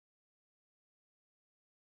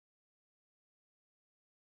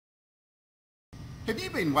Have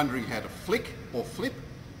you been wondering how to flick or flip?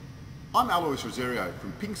 I'm Alois Rosario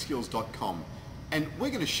from PingSkills.com and we're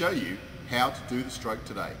going to show you how to do the stroke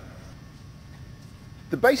today.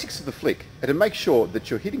 The basics of the flick are to make sure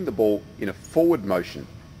that you're hitting the ball in a forward motion.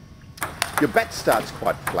 Your bat starts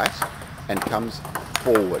quite flat and comes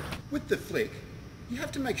forward. With the flick, you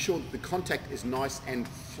have to make sure that the contact is nice and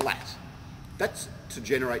flat. That's to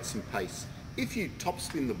generate some pace. If you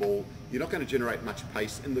topspin the ball, you're not going to generate much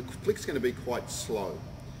pace and the flick's going to be quite slow.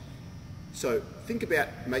 So think about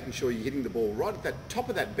making sure you're hitting the ball right at that top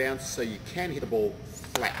of that bounce so you can hit the ball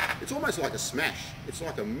flat. It's almost like a smash. It's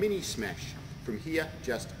like a mini smash. From here,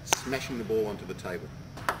 just smashing the ball onto the table.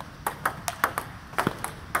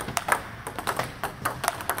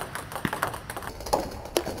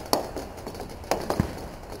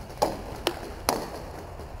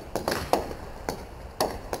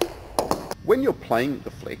 When you're playing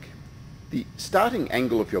the flick, the starting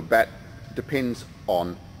angle of your bat depends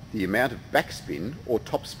on the amount of backspin or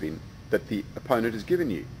topspin that the opponent has given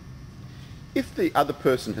you. If the other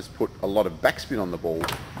person has put a lot of backspin on the ball,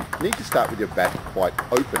 you need to start with your bat quite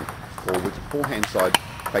open or with the forehand side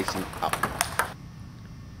facing up.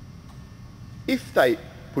 If they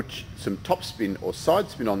put some topspin or side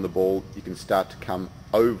spin on the ball, you can start to come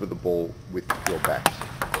over the ball with your bat.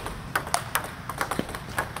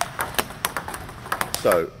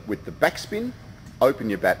 So with the backspin, open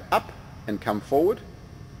your bat up and come forward.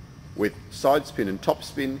 With side spin and top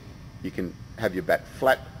spin, you can have your bat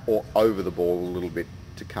flat or over the ball a little bit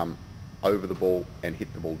to come over the ball and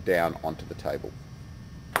hit the ball down onto the table.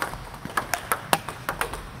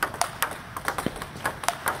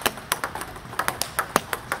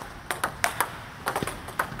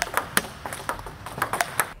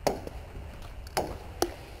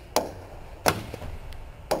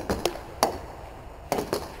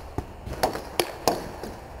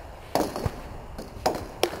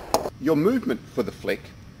 Your movement for the flick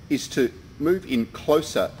is to move in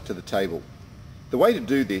closer to the table. The way to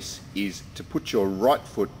do this is to put your right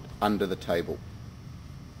foot under the table.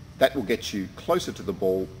 That will get you closer to the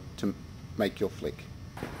ball to make your flick.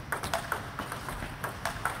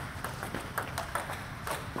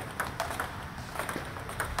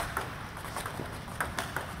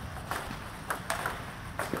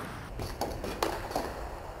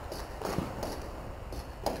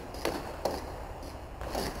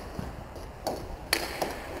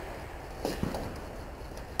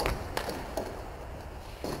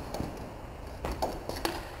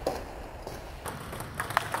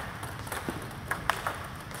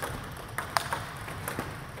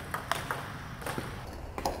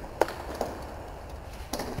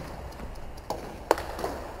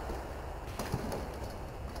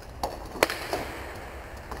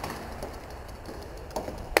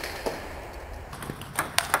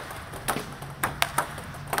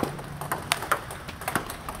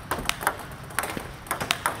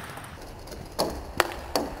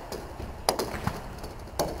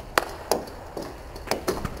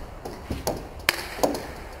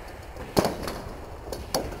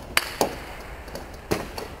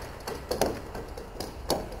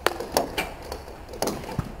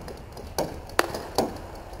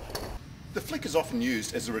 The flick is often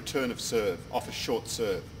used as a return of serve off a short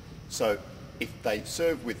serve. So if they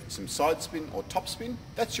serve with some side spin or top spin,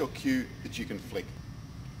 that's your cue that you can flick.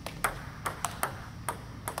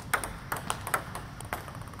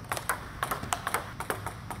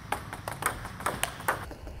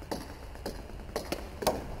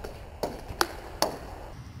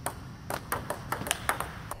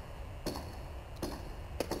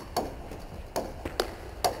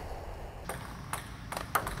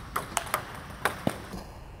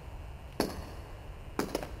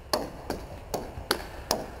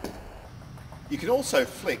 You can also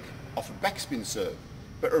flick off a backspin serve,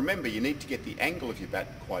 but remember you need to get the angle of your bat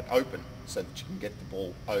quite open so that you can get the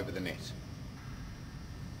ball over the net.